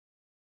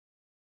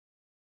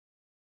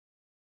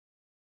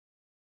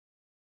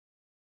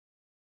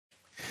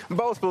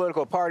Both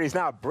political parties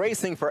now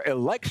bracing for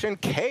election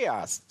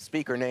chaos.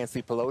 Speaker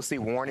Nancy Pelosi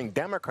warning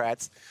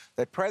Democrats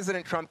that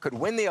President Trump could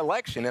win the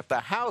election if the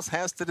House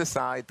has to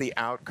decide the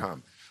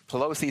outcome.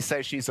 Pelosi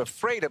says she's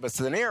afraid of a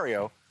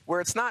scenario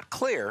where it's not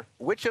clear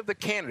which of the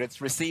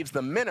candidates receives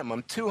the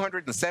minimum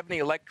 270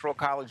 electoral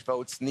college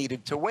votes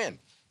needed to win.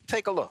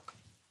 Take a look.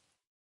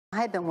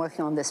 I have been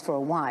working on this for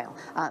a while.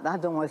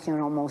 I've been working on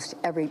almost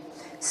every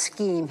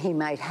scheme he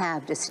might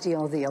have to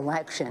steal the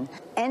election.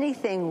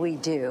 Anything we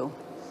do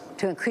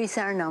to increase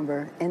our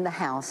number in the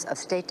House of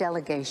state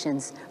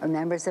delegations or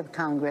members of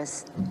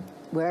Congress,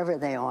 wherever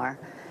they are,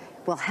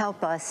 will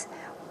help us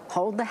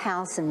hold the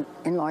House and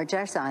enlarge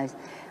our size,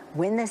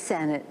 win the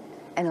Senate,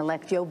 and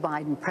elect Joe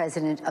Biden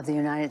president of the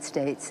United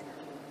States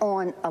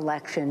on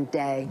election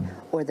day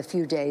or the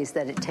few days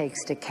that it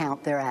takes to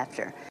count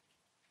thereafter.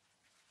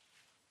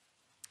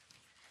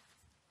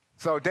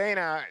 So,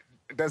 Dana,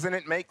 doesn't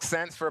it make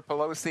sense for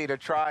Pelosi to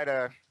try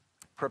to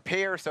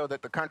prepare so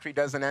that the country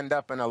doesn't end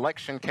up in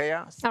election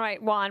chaos? All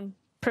right, Juan,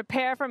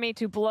 prepare for me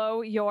to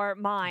blow your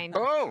mind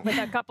with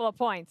a couple of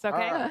points,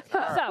 okay?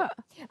 So,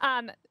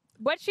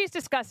 what she's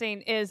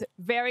discussing is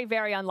very,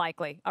 very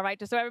unlikely, all right?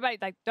 Just so everybody,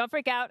 don't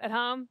freak out at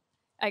home.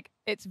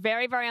 It's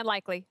very, very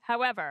unlikely.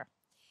 However,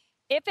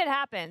 if it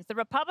happens, the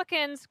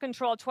Republicans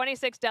control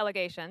 26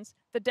 delegations.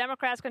 The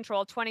Democrats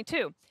control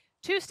 22.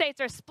 Two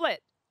states are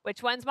split.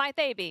 Which ones might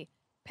they be?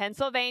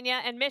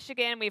 Pennsylvania and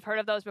Michigan. We've heard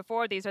of those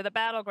before. These are the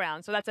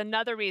battlegrounds. So that's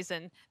another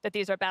reason that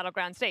these are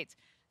battleground states.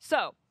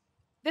 So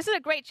this is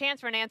a great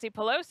chance for Nancy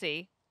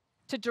Pelosi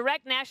to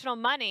direct national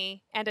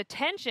money and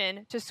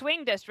attention to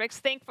swing districts.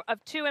 Think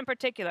of two in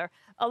particular: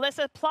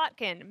 Alyssa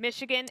Plotkin,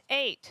 Michigan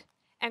 8,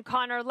 and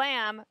Connor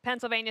Lamb,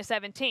 Pennsylvania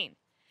 17.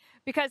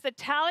 Because the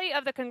tally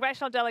of the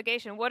congressional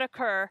delegation would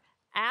occur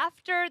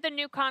after the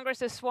new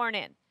Congress is sworn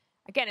in.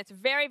 Again, it's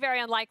very, very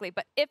unlikely,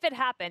 but if it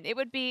happened, it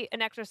would be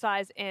an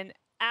exercise in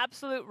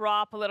absolute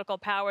raw political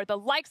power, the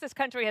likes this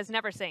country has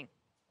never seen.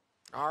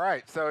 All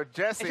right, so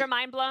Jesse... Is your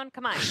mind blown?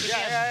 Come on,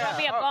 throw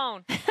me a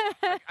bone.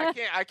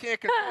 I can't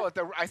control it.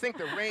 I think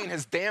the rain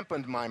has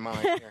dampened my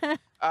mind here.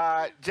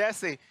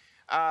 Jesse,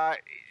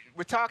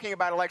 we're talking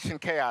about election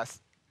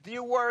chaos. Do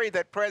you worry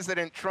that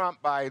President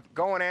Trump, by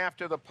going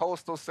after the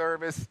Postal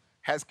Service,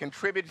 has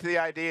contributed to the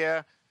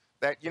idea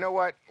that, you know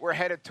what, we're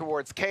headed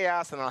towards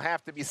chaos and it'll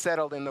have to be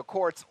settled in the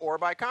courts or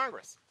by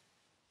Congress?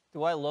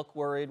 Do I look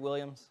worried,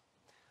 Williams?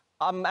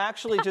 I'm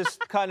actually just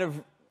kind of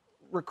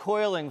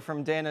recoiling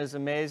from Dana's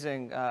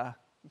amazing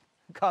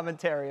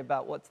commentary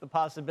about what the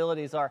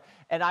possibilities are.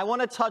 And I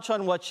want to touch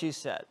on what she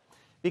said,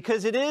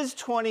 because it is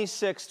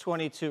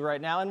 26-22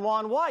 right now. And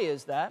Juan, why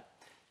is that?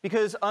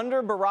 Because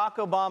under Barack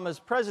Obama's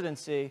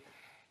presidency,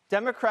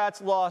 Democrats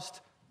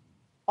lost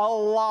a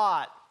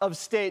lot of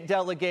state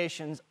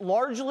delegations,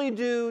 largely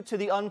due to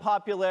the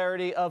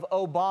unpopularity of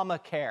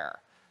Obamacare.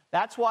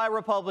 That's why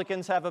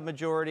Republicans have a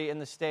majority in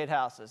the state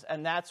houses,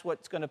 and that's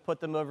what's going to put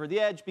them over the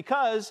edge,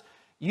 because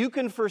you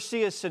can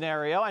foresee a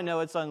scenario, I know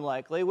it's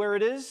unlikely, where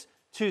it is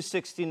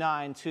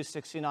 269,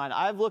 269.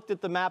 I've looked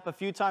at the map a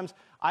few times.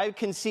 I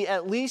can see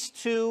at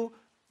least two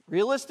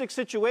realistic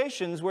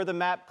situations where the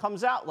map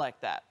comes out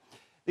like that.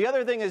 The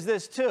other thing is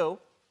this, too,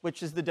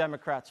 which is the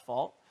Democrats'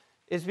 fault,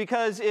 is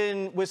because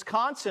in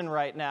Wisconsin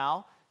right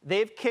now,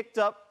 they've kicked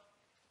up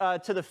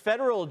to the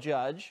federal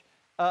judge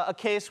a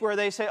case where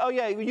they say, oh,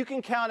 yeah, you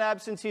can count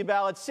absentee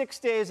ballots 6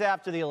 days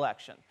after the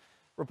election.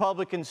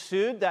 Republicans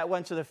sued. That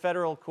went to the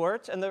federal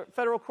courts, and the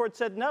federal court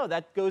said, no,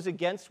 that goes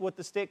against what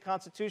the state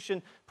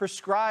constitution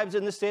prescribes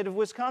in the state of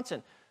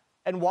Wisconsin.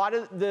 And why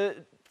did the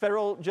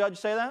federal judge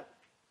say that?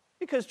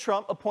 Because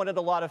Trump appointed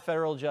a lot of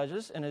federal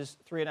judges in his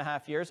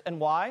 3.5 years. And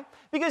why?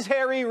 Because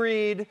Harry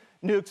Reid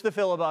nuked the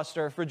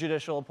filibuster for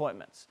judicial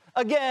appointments.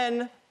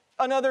 Again,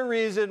 another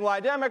reason why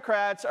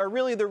Democrats are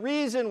really the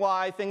reason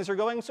why things are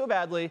going so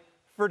badly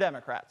for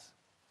Democrats.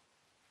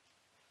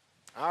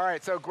 All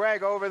right, so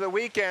Greg, over the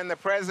weekend, the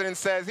president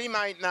says he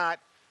might not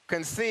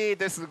concede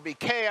this will be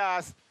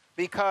chaos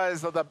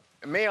because of the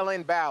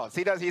mail-in ballots.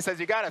 He says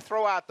you got to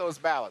throw out those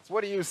ballots.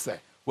 What do you say?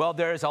 Well,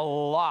 there's a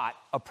lot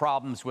of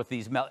problems with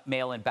these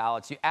mail-in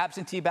ballots.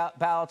 Absentee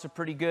ballots are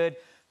pretty good.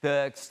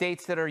 The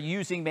states that are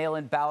using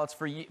mail-in ballots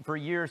for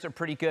years are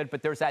pretty good,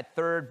 but there's that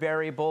third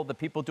variable, the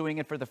people doing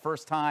it for the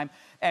first time,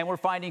 and we're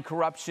finding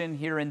corruption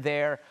here and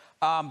there.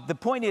 The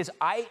point is,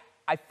 I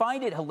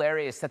find it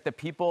hilarious that the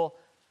people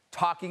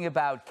talking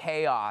about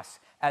chaos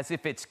as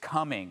if it's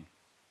coming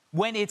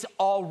when it's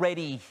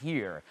already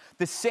here.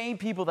 The same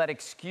people that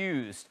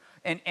excused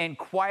and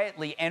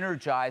quietly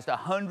energized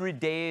 100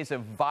 days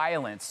of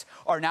violence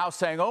are now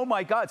saying, oh,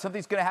 my God,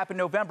 something's going to happen in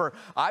November.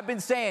 I've been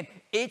saying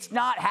it's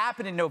not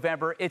happening in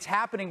November. It's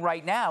happening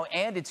right now,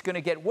 and it's going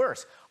to get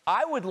worse.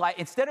 I would like,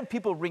 instead of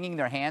people wringing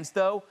their hands,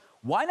 though,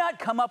 why not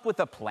come up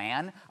with a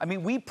plan? I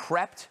mean, we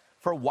prepped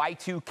for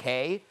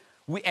Y2K.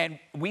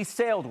 We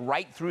sailed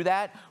right through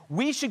that.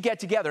 We should get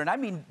together, and I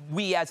mean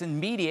we as in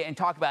media, and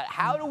talk about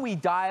how do we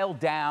dial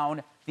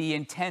down the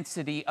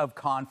intensity of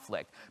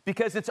conflict,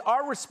 because it's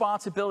our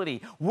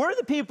responsibility. We're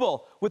the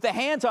people with the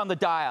hands on the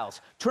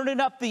dials,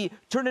 turning up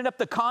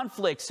the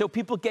conflict so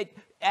people get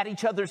at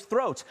each other's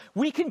throats.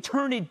 We can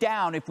turn it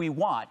down if we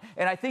want.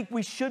 And I think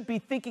we should be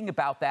thinking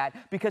about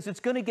that because it's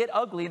going to get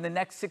ugly in the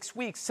next 6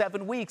 weeks,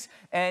 7 weeks.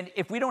 And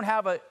if we don't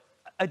have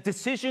a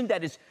decision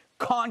that is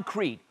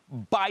concrete,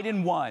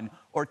 Biden won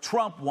or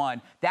Trump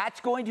won, that's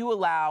going to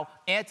allow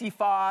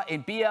Antifa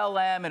and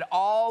BLM and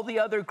all the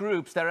other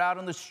groups that are out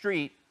on the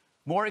street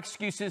more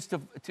excuses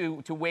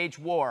to wage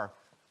war.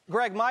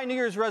 Greg, my New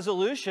Year's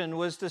resolution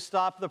was to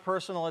stop the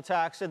personal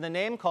attacks and the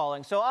name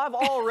calling. So I've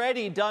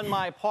already done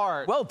my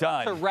part. Well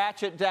done. To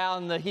ratchet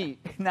down the heat.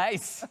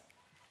 Nice.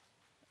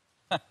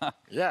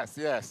 Yes.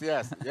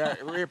 Yeah,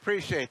 we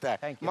appreciate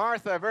that. Thank you.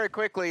 Martha, very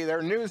quickly, there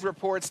are news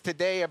reports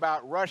today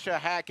about Russia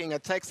hacking a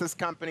Texas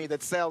company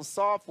that sells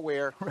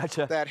software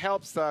that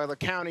helps the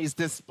counties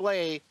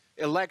display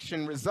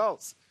election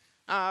results.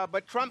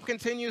 But Trump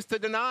continues to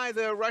deny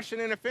the Russian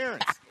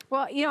interference.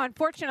 Well,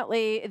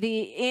 unfortunately,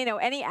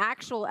 any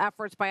actual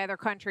efforts by other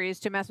countries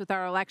to mess with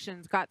our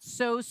elections got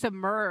so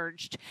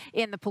submerged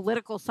in the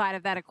political side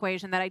of that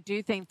equation that I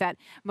do think that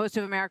most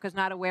of America is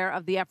not aware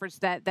of the efforts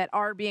that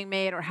are being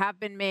made or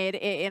have been made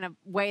in a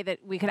way that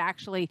we could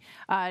actually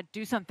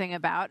do something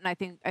about. And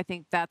I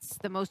think that's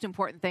the most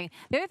important thing.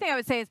 The other thing I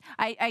would say is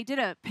I did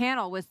a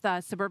panel with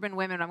suburban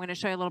women. I'm going to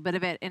show you a little bit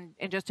of it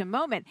in just a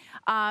moment.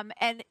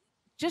 And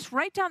just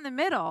right down the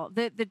middle,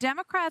 the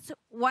Democrats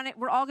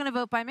we're all going to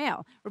vote by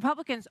mail.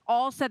 Republicans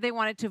all said they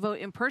wanted to vote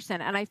in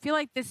person. And I feel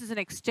like this is an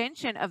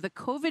extension of the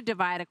COVID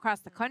divide across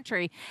the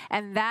country.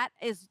 And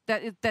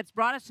that's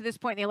brought us to this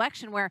point in the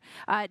election where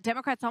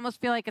Democrats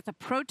almost feel like it's a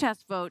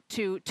protest vote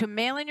to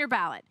mail in your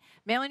ballot.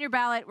 Mail in your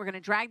ballot. We're going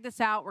to drag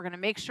this out. We're going to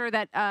make sure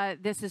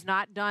that this is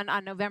not done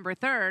on November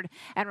 3rd.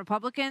 And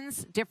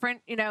Republicans,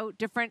 different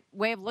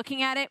way of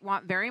looking at it,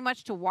 want very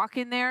much to walk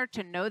in there,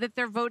 to know that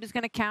their vote is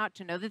going to count,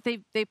 to know that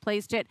they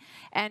placed it,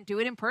 and do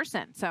it in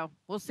person. So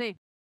we'll see.